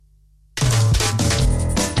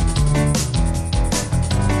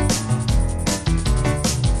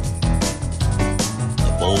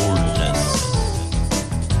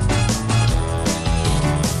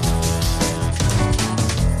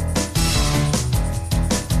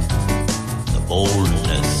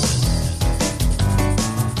Boldness.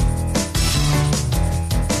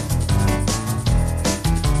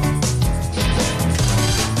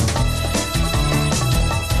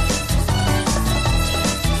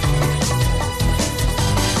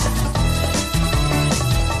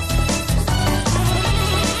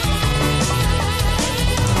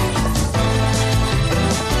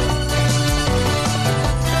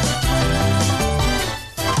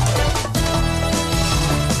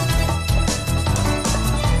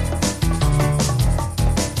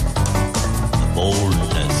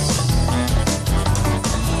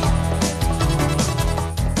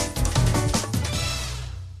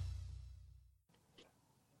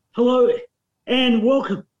 Hello and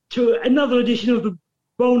welcome to another edition of The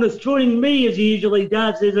Boldness. Joining me as he usually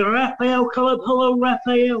does is Raphael. Kaleb. Hello,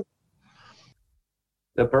 Raphael.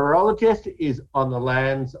 The Beurologist is on the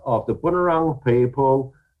lands of the Bunurong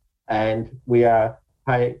people, and we are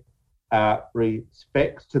paying our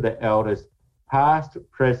respects to the elders past,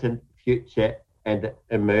 present, future and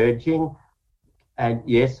emerging. And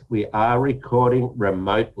yes, we are recording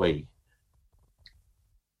remotely.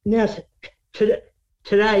 Now,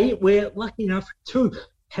 today, we're lucky enough to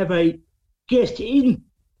have a guest in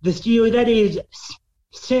the studio. That is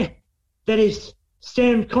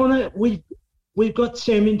Sam Connor. We've got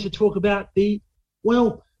Sam in to talk about the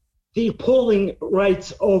appalling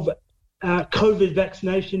rates of Covid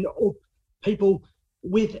vaccination of people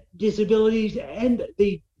with disabilities and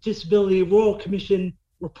the Disability Royal Commission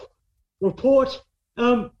report.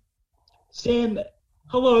 Sam,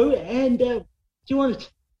 hello, and do you want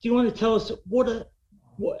to tell us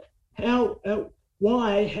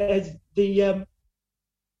why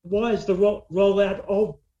is the rollout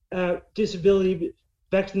of disability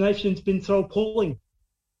vaccinations been so appalling?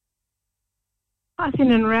 Hi,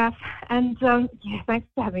 Phin and Raph, and thanks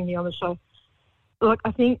for having me on the show. Look,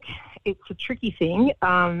 I think it's a tricky thing.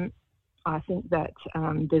 I think that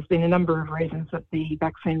there's been a number of reasons that the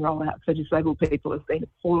vaccine rollout for disabled people has been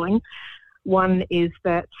appalling. One is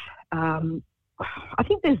that I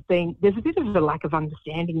think there's a bit of a lack of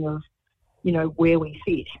understanding of, where we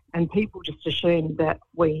fit, and people just assume that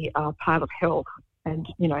we are part of health, and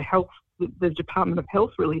health. The Department of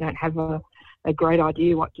Health really don't have a great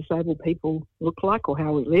idea what disabled people look like or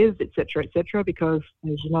how we live, etc., because,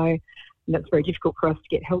 as you know, that's very difficult for us to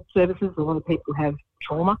get health services. A lot of people have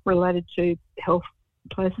trauma related to health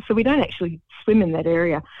places, so we don't actually swim in that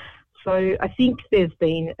area. So I think there's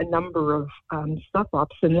been a number of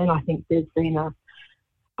stuff-ups, and then I think there's been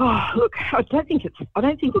I don't think it's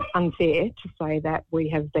unfair to say that we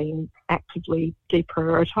have been actively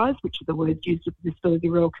deprioritised, which are the words used at the Disability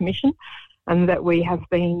Royal Commission, and that we have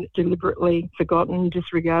been deliberately forgotten,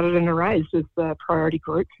 disregarded and erased as the priority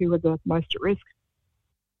group who are the most at risk.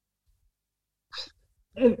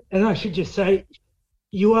 And I should just say,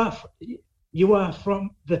 you are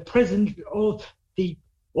from the president of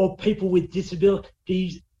people with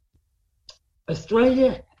disabilities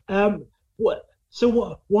Australia. Why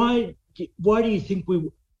do you think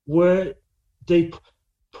we were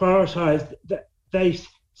deprioritised? That they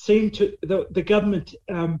seem to the government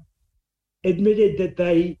admitted that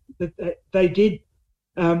they did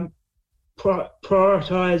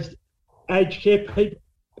prioritise aged care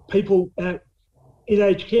people in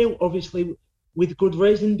aged care, obviously with good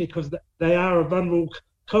reason, because they are a vulnerable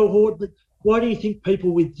cohort. But why do you think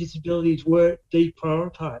people with disabilities were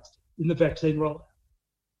deprioritised in the vaccine rollout?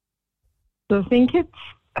 So I think it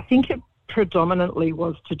predominantly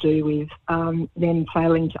was to do with them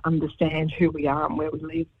failing to understand who we are and where we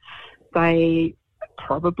live. They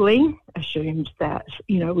probably assumed that,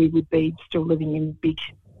 we would be still living in big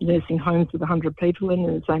nursing homes with 100 people in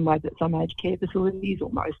the same way that some aged care facilities, or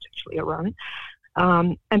most actually, are run.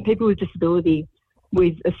 And people with disability,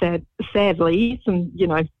 sadly,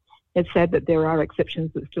 it's sad that there are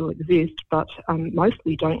exceptions that still exist, but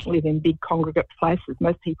mostly don't live in big congregate places.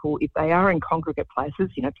 Most people, if they are in congregate places,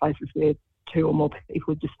 places where two or more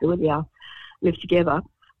people with disability live together,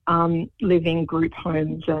 live in group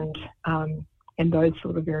homes and those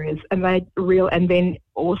sort of areas. And then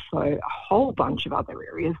also a whole bunch of other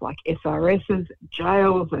areas like SRSs,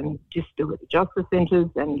 jails and disability justice centres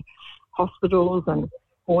and hospitals and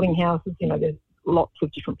boarding houses. There's lots of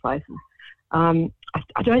different places.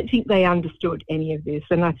 I don't think they understood any of this,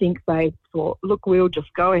 and I think they thought, look, we'll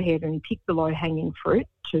just go ahead and pick the low-hanging fruit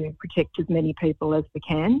to protect as many people as we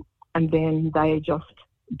can, and then they just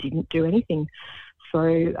didn't do anything.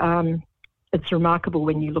 So it's remarkable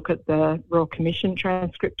when you look at the Royal Commission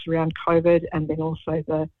transcript around COVID, and then also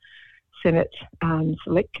the Senate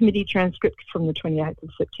Select Committee transcript from the 28th of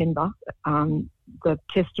September. The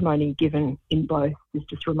testimony given in both is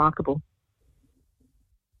just remarkable.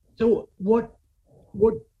 So what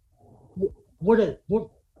were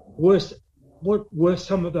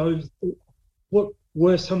some of those? What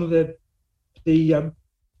were some of the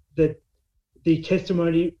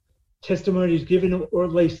testimonies given, or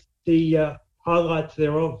at least the highlights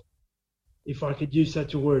thereof, if I could use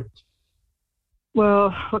such a word?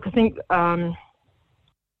 Well, look, I think some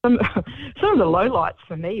of the lowlights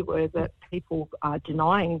for me were that people are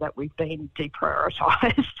denying that we've been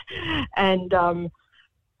deprioritised, and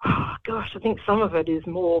I think some of it is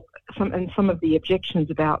more some of the objections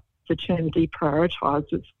about the term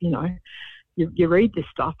deprioritised. It's, you read this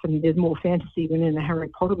stuff and there's more fantasy than in a Harry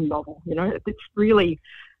Potter novel. It's really,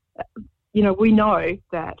 we know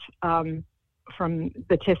that from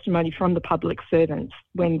the testimony from the public servants,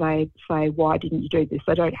 when they say, why didn't you do this?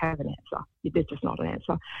 They don't have an answer. There's just not an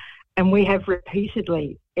answer. And we have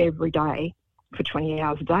repeatedly every day, for 20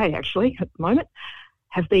 hours a day actually at the moment,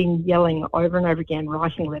 have been yelling over and over again,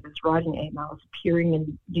 writing letters, writing emails, appearing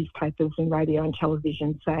in newspapers and radio and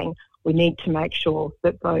television, saying we need to make sure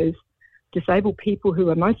that those disabled people who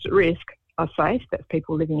are most at risk are safe. That's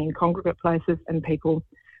people living in congregate places and people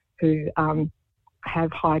who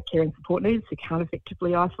have high care and support needs, who can't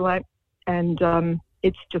effectively isolate. And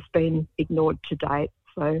it's just been ignored to date.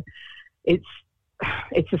 So it's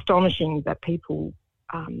astonishing that people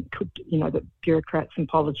that bureaucrats and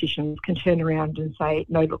politicians can turn around and say,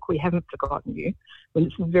 no, look, we haven't forgotten you, when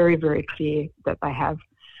it's very, very clear that they have.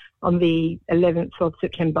 On the 11th of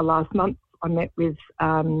September last month, I met with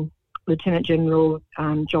Lieutenant General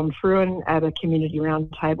John Fruin at a community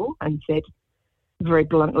roundtable and said very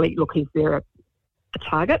bluntly, look, is there a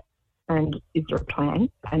target and is there a plan?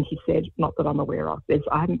 And he said, not that I'm aware of.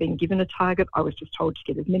 I haven't been given a target. I was just told to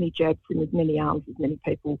get as many jabs in as many arms, as many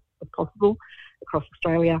people as possible across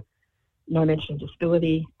Australia. No mention of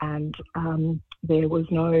disability, and there was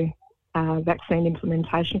no vaccine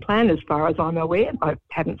implementation plan as far as I'm aware. I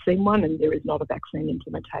haven't seen one, and there is not a vaccine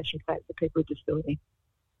implementation plan for people with disability.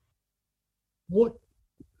 What,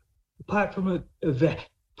 apart from a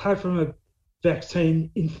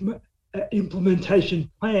vaccine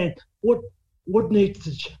implementation plan, what needs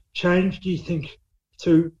to change, do you think,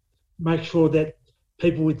 to make sure that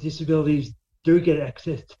people with disabilities do get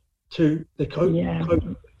access to the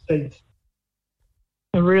COVID vaccines?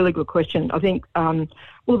 A really good question. I think,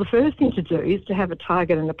 the first thing to do is to have a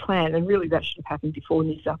target and a plan, and really that should have happened before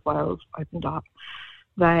New South Wales opened up.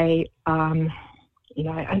 They, and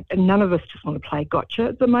none of us just want to play gotcha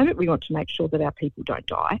at the moment. We want to make sure that our people don't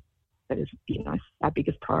die. That is, our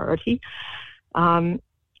biggest priority.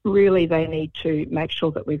 Really, they need to make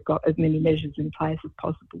sure that we've got as many measures in place as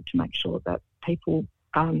possible to make sure that people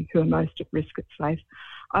who are most at risk are safe.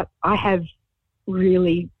 I have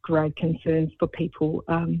really grave concerns for people.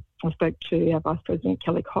 I spoke to our Vice President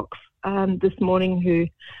Kelly Cox this morning, who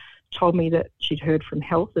told me that she'd heard from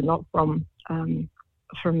health and not from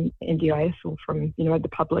NDIS or from the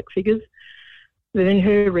public figures. But in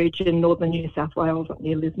her region, northern New South Wales, up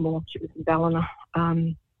near Lismore, she was in Ballina,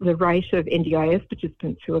 the rate of NDIS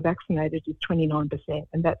participants who are vaccinated is 29%,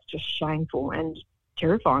 and that's just shameful and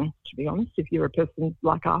terrifying, to be honest, if you're a person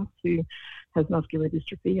like us who has muscular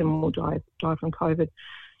dystrophy and will die from COVID.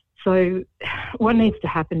 So what needs to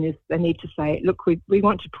happen is they need to say, look, we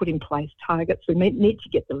want to put in place targets. We need to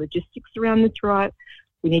get the logistics around this right.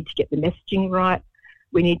 We need to get the messaging right.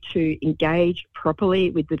 We need to engage properly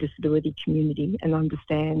with the disability community and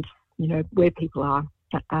understand, where people are,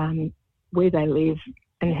 where they live,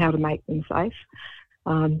 and how to make them safe.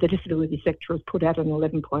 The disability sector has put out an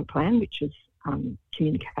 11-point plan, which is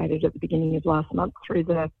communicated at the beginning of last month through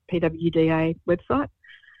the PWDA website,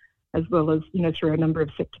 as well as, through a number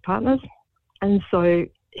of sector partners. And so,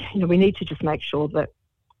 we need to just make sure that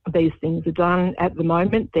these things are done. At the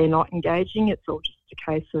moment, they're not engaging. It's all just a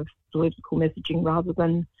case of political messaging rather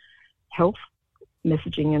than health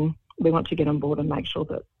messaging, and we want to get on board and make sure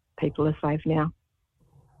that people are safe now.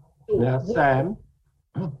 Now, Sam,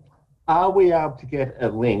 are we able to get a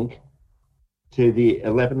link to the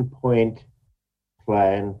 11-point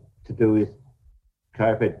plan to do with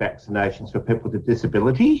COVID vaccinations for people with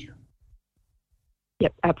disability?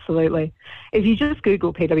 Yep, absolutely. If you just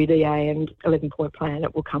Google PWDA and 11-point plan,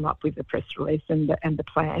 it will come up with the press release and the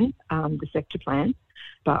plan, the sector plan.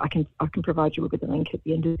 But I can provide you with the link at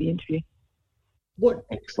the end of the interview.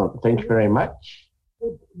 Excellent. Thank you very much.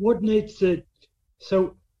 What needs to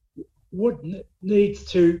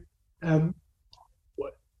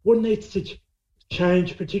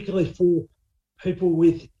change, particularly for people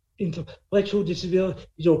with intellectual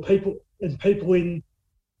disabilities or people in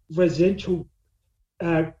residential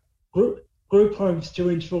group homes, to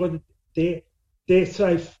ensure that they're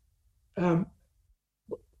safe?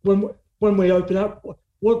 when we open up,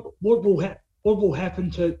 what will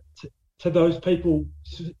happen to those people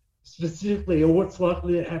specifically, or what's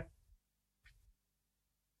likely to happen?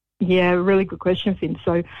 Yeah, really good question, Phin.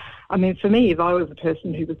 So, I mean, for me, if I was a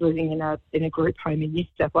person who was living in a group home in New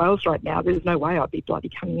South Wales right now, there's no way I'd be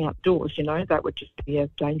bloody coming outdoors, that would just be a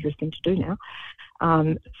dangerous thing to do now.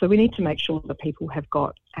 So we need to make sure that people have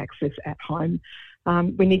got access at home.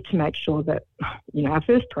 We need to make sure that, our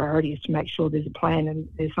first priority is to make sure there's a plan and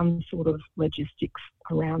there's some sort of logistics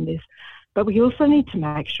around this. But we also need to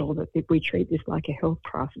make sure that we treat this like a health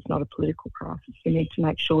crisis, not a political crisis. We need to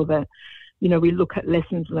make sure that, we look at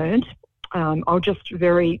lessons learned. I'll just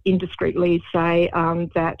very indiscreetly say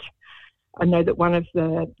that I know that one of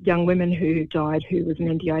the young women who died, who was an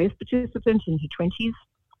NDIS participant in her 20s,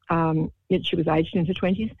 she was aged in her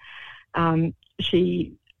 20s,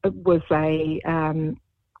 she was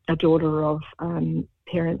a daughter of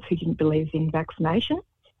parents who didn't believe in vaccination.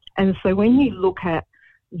 And so when you look at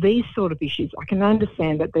these sort of issues, I can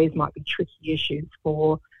understand that these might be tricky issues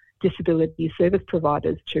for disability service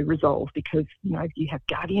providers to resolve because, if you have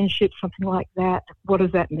guardianship, something like that, what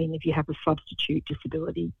does that mean if you have a substitute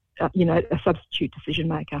disability, a substitute decision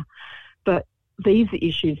maker? But these are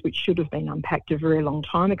issues which should have been unpacked a very long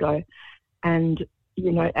time ago. And,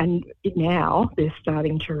 and now they're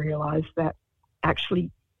starting to realise that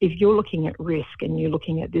actually, if you're looking at risk and you're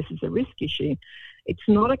looking at this as a risk issue, it's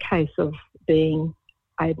not a case of being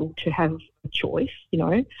able to have a choice,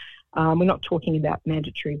 We're not talking about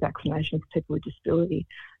mandatory vaccination for people with disability,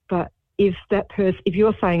 but if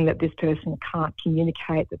you're saying that this person can't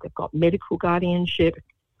communicate that they've got medical guardianship,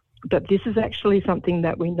 but this is actually something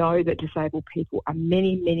that we know that disabled people are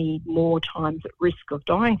many, many more times at risk of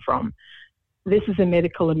dying from. This is a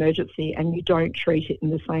medical emergency and you don't treat it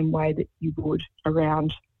in the same way that you would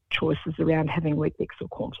around choices around having Weet-Bix or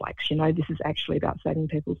cornflakes. This is actually about saving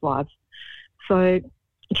people's lives. So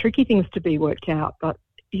tricky things to be worked out, but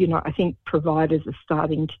I think providers are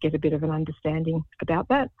starting to get a bit of an understanding about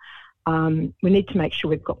that. We need to make sure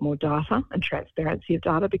we've got more data and transparency of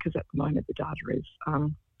data because at the moment the data is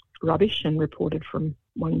rubbish and reported from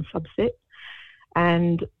one subset.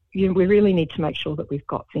 And we really need to make sure that we've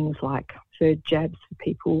got things like third jabs for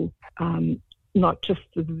people, not just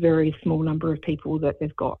the very small number of people that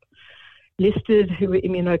they've got listed who are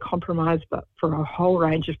immunocompromised, but for a whole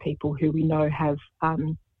range of people who we know have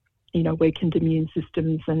weakened immune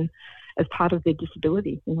systems and as part of their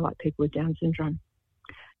disability, like people with Down syndrome.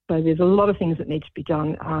 So there's a lot of things that need to be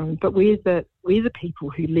done. But we're the people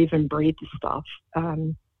who live and breathe this stuff.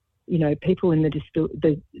 People in the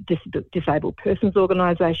disabled persons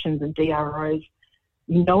organisations and DROs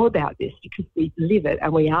know about this because we live it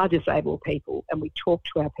and we are disabled people and we talk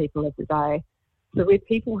to our people every day. So we're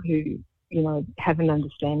people who, have an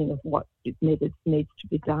understanding of what needs to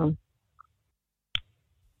be done.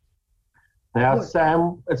 Now,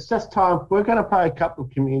 Sam, it's just time. We're going to play a couple of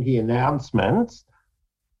community announcements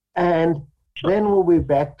and then we'll be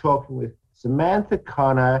back talking with Samantha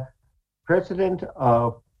Connor, President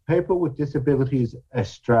of People with Disabilities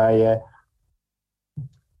Australia,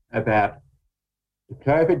 about the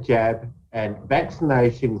Covid jab and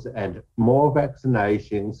vaccinations and more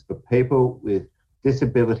vaccinations for people with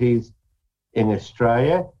disabilities in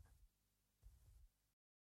Australia.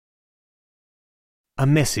 A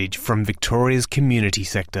message from Victoria's community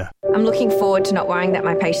sector. I'm looking forward to not worrying that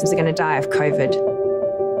my patients are going to die of COVID.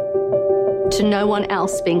 To no one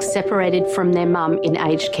else being separated from their mum in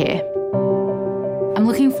aged care. I'm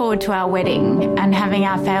looking forward to our wedding and having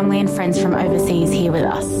our family and friends from overseas here with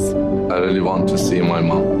us. I really want to see my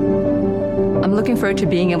mum. I'm looking forward to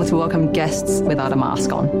being able to welcome guests without a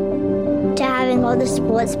mask on. To having all the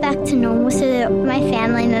sports back to normal so that my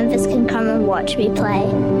family members can come and watch me play.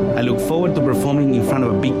 I look forward to performing in front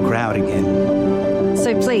of a big crowd again.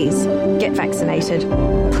 So please, get vaccinated.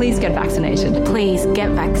 Please get vaccinated. Please get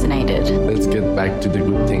vaccinated. Let's get back to the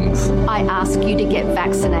good things. I ask you to get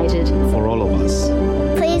vaccinated. For all of us.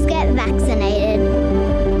 Please get vaccinated.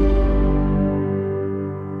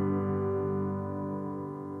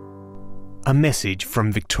 A message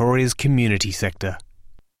from Victoria's community sector.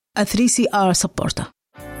 A 3CR supporter.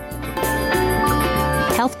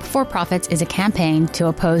 Health Before Profits is a campaign to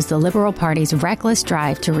oppose the Liberal Party's reckless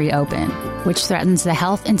drive to reopen, which threatens the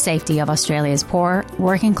health and safety of Australia's poor,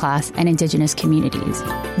 working class and Indigenous communities.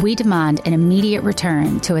 We demand an immediate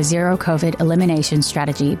return to a zero COVID elimination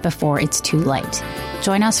strategy before it's too late.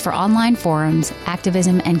 Join us for online forums,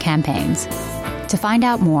 activism and campaigns. To find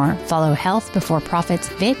out more, follow Health Before Profits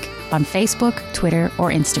Vic on Facebook, Twitter or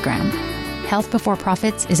Instagram. Health Before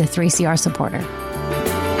Profits is a 3CR supporter.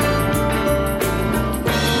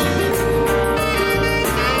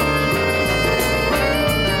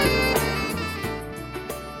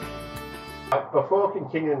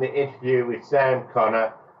 continuing the interview with Sam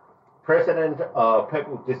Connor, President of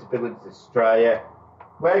People with Disabilities Australia.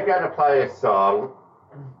 We're going to play a song,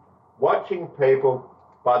 Watching People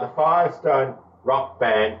by the Firestone Rock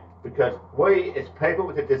Band, because we as people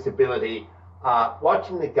with a disability are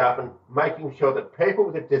watching the government, making sure that people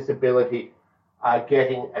with a disability are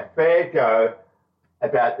getting a fair go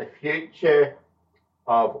about the future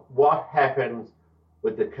of what happens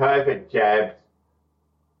with the COVID jabs,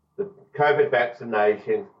 the COVID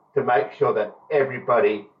vaccinations, to make sure that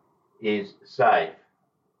everybody is safe.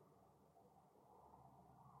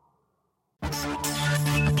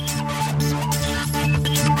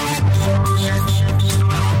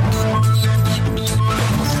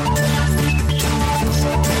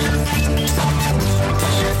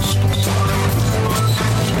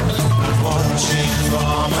 Watching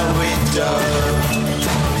from a window,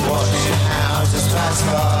 watching houses pass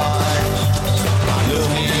by. I'm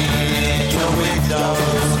looking in the window,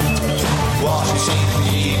 watching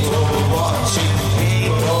people, watching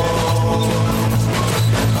people.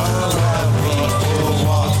 People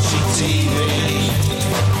watching TV,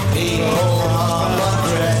 people on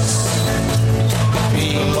undressed,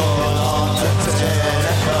 people on the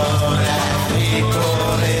telephone, and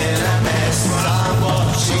people in a mess. I'm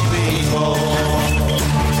watching people.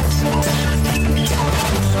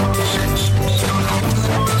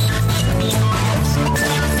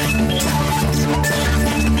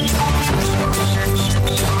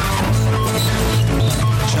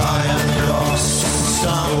 Giant lost,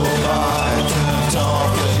 stumble by, turned off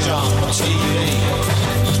the junk TV.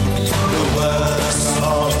 The worst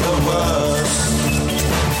of the worst,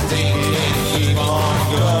 thinking keep on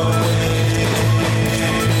going.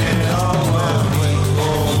 Oh, well,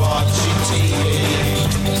 people watching TV,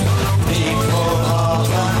 people all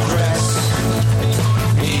undressed,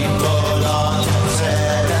 people on the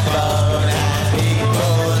telephone, and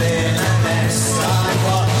people in a mess. I'm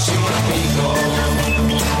watching people.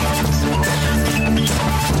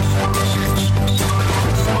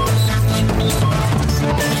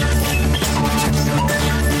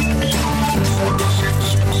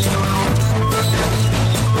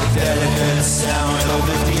 Delicate sound of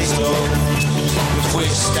the diesel, the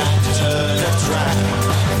twist and turn of track,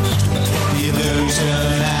 the illusion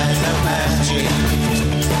and the magic,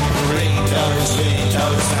 bring those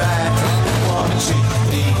windows back. Watching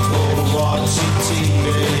people watching TV,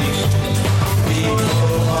 people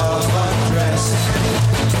all undressed,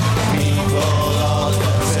 people on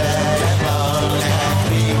the telephone, and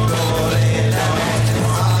people in a mess.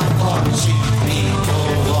 I'm watching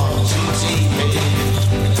people watching TV.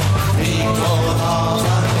 People all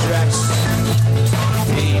undressed,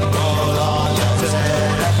 people on the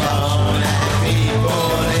telephone, and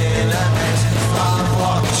people in a mess. I'm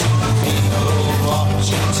watching people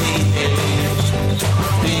watching TV.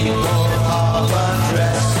 People all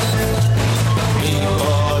undressed,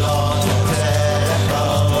 people on the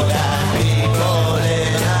telephone, and people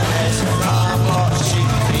in a mess. I'm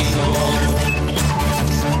watching people.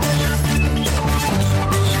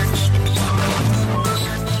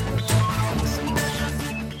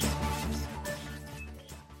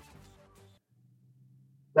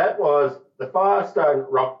 That was the Firestone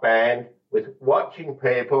Rock Band with Watching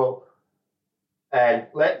People. And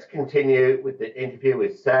let's continue with the interview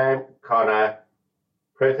with Sam Connor,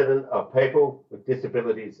 President of People with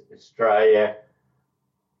Disabilities Australia,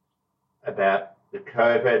 about the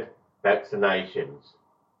COVID vaccinations.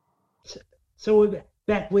 So we're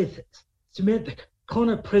back with Samantha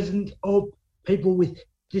Connor, President of People with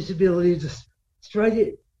Disabilities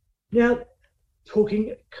Australia. Now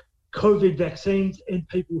talking COVID vaccines and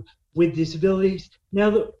people with disabilities.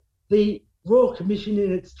 Now the Royal Commission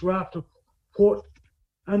in its draft report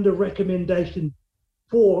under recommendation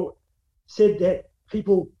 4 said that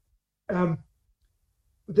people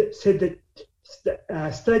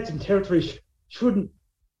states and territories shouldn't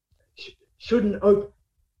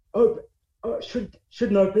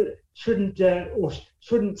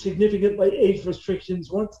significantly ease restrictions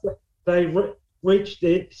once they reach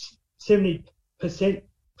their 70%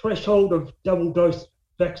 threshold of double dose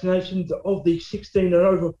vaccinations of the 16 and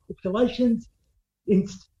over populations.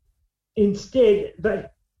 Instead,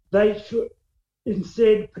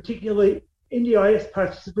 particularly NDIS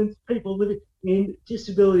participants, people living in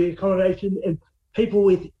disability accommodation, and people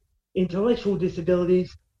with intellectual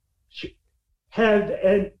disabilities have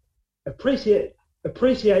and appreciate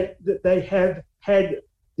that they have had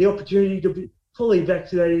the opportunity to be fully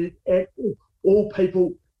vaccinated, and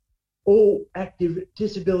all active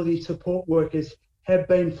disability support workers have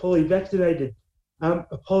been fully vaccinated.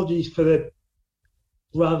 Apologies for the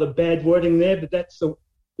rather bad wording there, but that's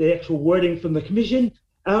the actual wording from the Commission.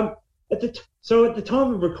 So at the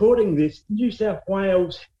time of recording this, New South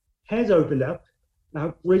Wales has opened up,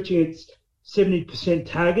 reaching its 70%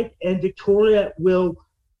 target, and Victoria will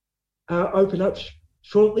open up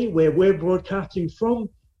shortly, where we're broadcasting from.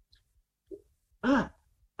 Are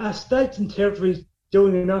states and territories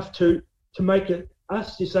doing enough to make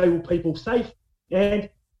us disabled people safe, and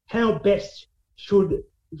how best should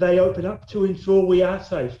they open up to ensure we are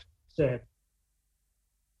safe, Sam?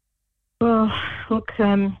 Well, look,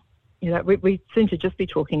 we seem to just be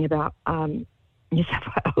talking about New South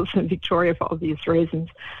Wales and Victoria for obvious reasons,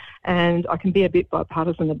 and I can be a bit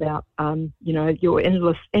bipartisan about, your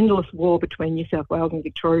endless war between New South Wales and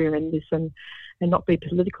Victoria in this, and not be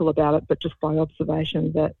political about it, but just by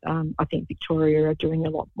observation that I think Victoria are doing a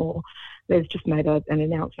lot more. They've just made an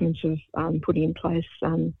announcement of putting in place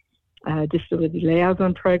a disability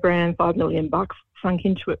liaison program, $5 million sunk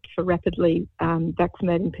into it for rapidly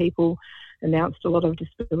vaccinating people, announced a lot of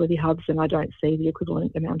disability hubs, and I don't see the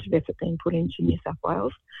equivalent amount of effort being put into New South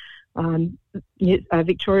Wales.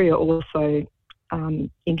 Victoria also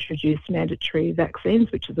introduced mandatory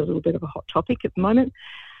vaccines, which is a little bit of a hot topic at the moment,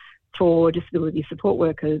 for disability support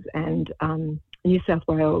workers, and New South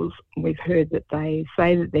Wales, we've heard that they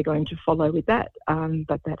say that they're going to follow with that,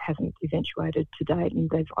 but that hasn't eventuated to date, and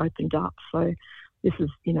they've opened up. So this is,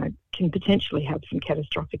 can potentially have some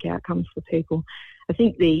catastrophic outcomes for people. I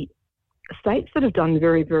think the states that have done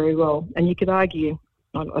very, very well, and you could argue,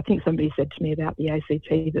 I think somebody said to me about the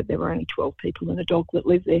ACT that there were only 12 people and a dog that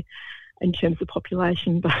live there in terms of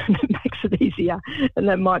population, but it makes it easier, and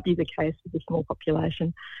that might be the case with a small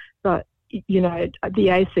population. But, the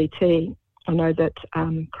ACT, I know that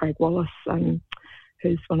Craig Wallace,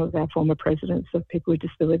 who's one of our former presidents of People with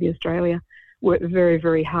Disability Australia, worked very,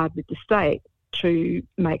 very hard with the state to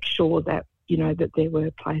make sure that, that there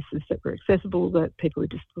were places that were accessible, that people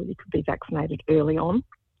with disability could be vaccinated early on,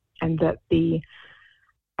 and that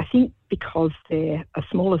I think because they're a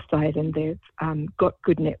smaller state and they've got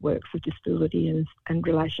good networks of disability and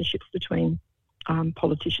relationships between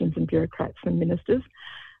politicians and bureaucrats and ministers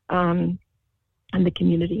and the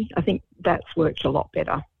community, I think that's worked a lot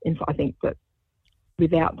better. And so I think that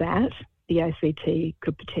without that, the ACT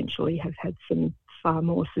could potentially have had some far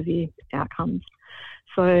more severe outcomes.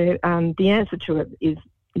 So the answer to it is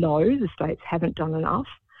no, the states haven't done enough.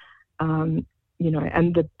 And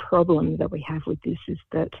the problem that we have with this is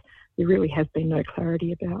that there really has been no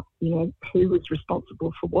clarity about, who was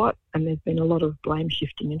responsible for what, and there's been a lot of blame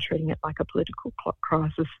shifting and treating it like a political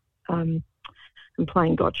crisis and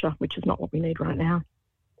playing gotcha, which is not what we need right now.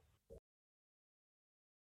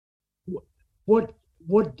 What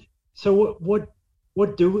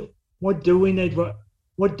do we need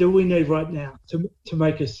right now to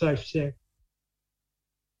make us safe, Sam?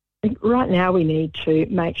 Right now we need to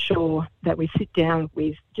make sure that we sit down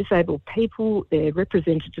with disabled people, their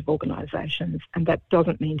representative organisations, and that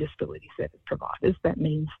doesn't mean disability service providers, that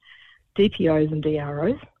means DPOs and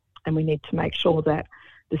DROs, and we need to make sure that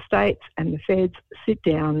the states and the feds sit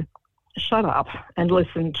down, shut up and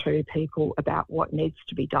listen to people about what needs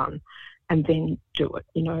to be done, and then do it,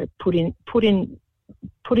 put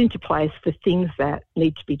into place the things that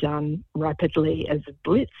need to be done rapidly as a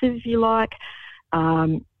blitz, if you like.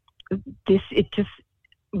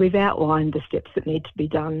 We've outlined the steps that need to be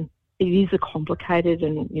done. It is a complicated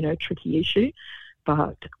and, tricky issue,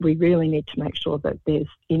 but we really need to make sure that there's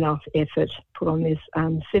enough effort put on this.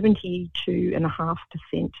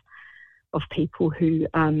 72.5% of people who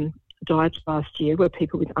died last year were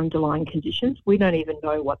people with underlying conditions. We don't even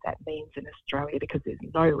know what that means in Australia because there's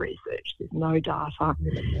no research, there's no data,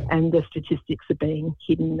 and the statistics are being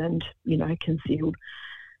hidden and, concealed.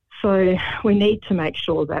 So we need to make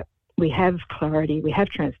sure that we have clarity, we have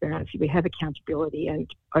transparency, we have accountability, and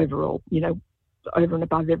overall, over and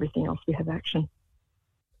above everything else, we have action.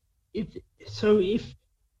 If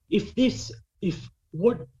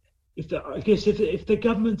the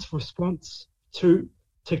government's response to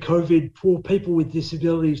COVID for people with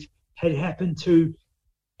disabilities had happened to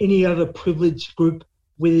any other privileged group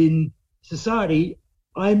within society,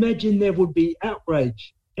 I imagine there would be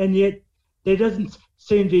outrage, and yet there doesn't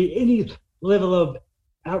seem to be any level of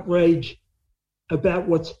outrage about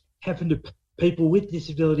what's happened to people with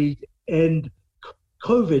disabilities and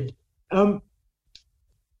COVID.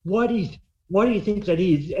 Why do you think that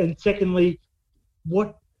is? And secondly,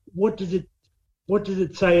 what does it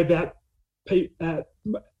say about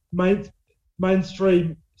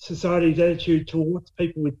mainstream society's attitude towards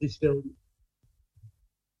people with disabilities?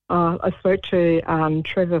 I spoke to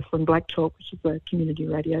Trevor from Black Talk, which is a community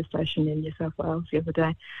radio station in New South Wales, the other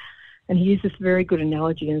day, and he used this very good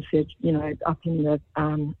analogy and said, up in the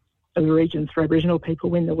regions for Aboriginal people,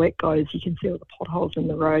 when the wet goes, you can see all the potholes in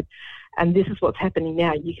the road. And this is what's happening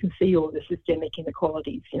now. You can see all the systemic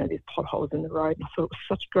inequalities, there's potholes in the road. And I thought it was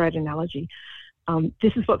such a great analogy.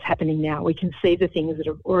 This is what's happening now. We can see the things that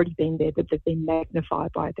have already been there, but they've been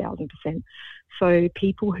magnified by 1,000%. So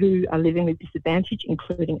people who are living with disadvantage,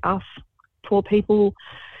 including us, poor people,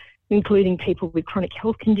 including people with chronic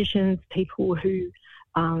health conditions, people who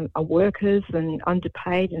are workers and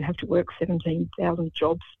underpaid and have to work 17,000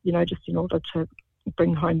 jobs, just in order to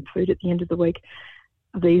bring home food at the end of the week.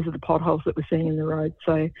 These are the potholes that we're seeing in the road.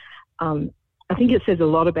 So I think it says a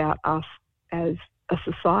lot about us as a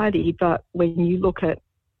society, but when you look at,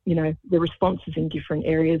 the responses in different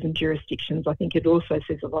areas and jurisdictions, I think it also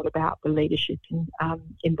says a lot about the leadership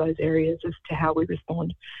in those areas as to how we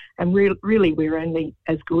respond. And really we're only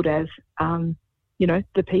as good as,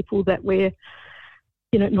 the people that we're,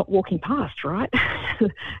 not walking past, right?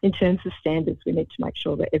 In terms of standards, we need to make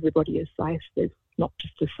sure that everybody is safe. There's not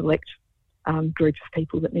just a select group of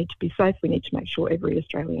people that need to be safe. We need to make sure every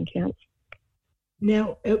Australian counts.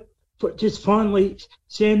 Now, just finally,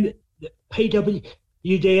 Sam,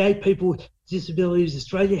 PWDA, People with Disabilities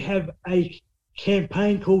Australia, have a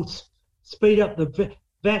campaign called Speed Up the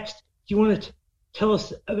Vax. Do you want to tell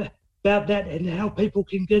us about that and how people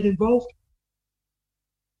can get involved?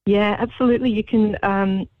 Yeah, absolutely. You can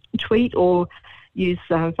tweet or use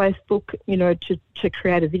Facebook, to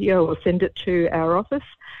create a video or send it to our office,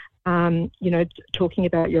 talking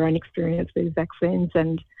about your own experience with vaccines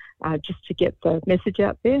and just to get the message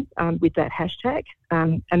out there with that hashtag.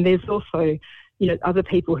 And there's also, other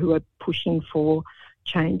people who are pushing for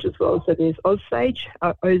change as well. So there's OzSage,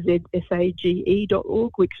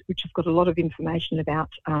 OZSAGE.org, which has got a lot of information about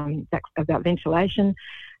ventilation,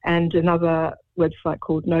 and another website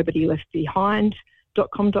called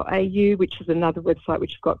nobodyleftbehind.com.au, which is another website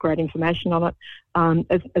which has got great information on it.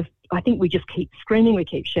 As I think we just keep screaming, we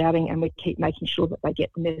keep shouting, and we keep making sure that they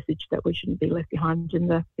get the message that we shouldn't be left behind in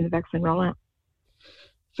the vaccine rollout.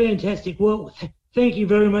 Fantastic. Well, thank you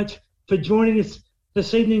very much for joining us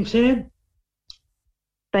this evening, Sam.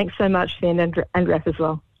 Thanks so much, Phin, and Raph as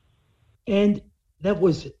well. And that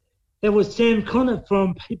was Sam Connor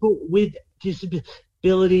from People with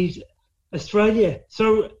Disabilities Australia.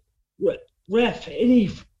 So, Raph,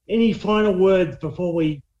 any final words before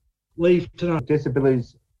we leave tonight?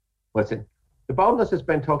 Disabilities, listen. The Boldness has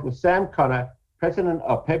been talking to Sam Connor, President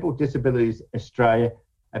of People with Disabilities Australia,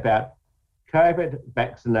 about COVID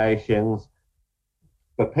vaccinations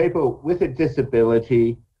for people with a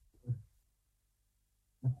disability.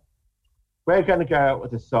 We're going to go out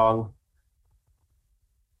with a song,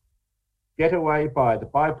 Getaway by the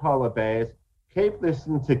Bipolar Bears. Keep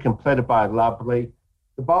listening to Completed by Lovely.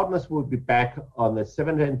 The Boldness will be back on the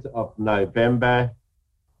 17th of November.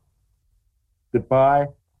 Goodbye.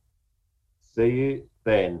 See you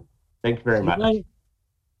then. Thank you very much.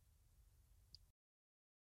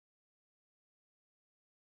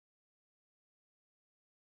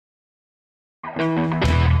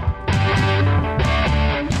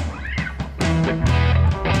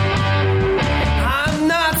 I'm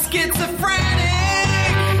not schizophrenic,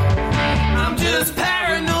 I'm just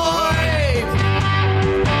paranoid.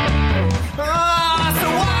 So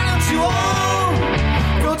why don't you all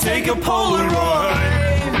go take a Polaroid?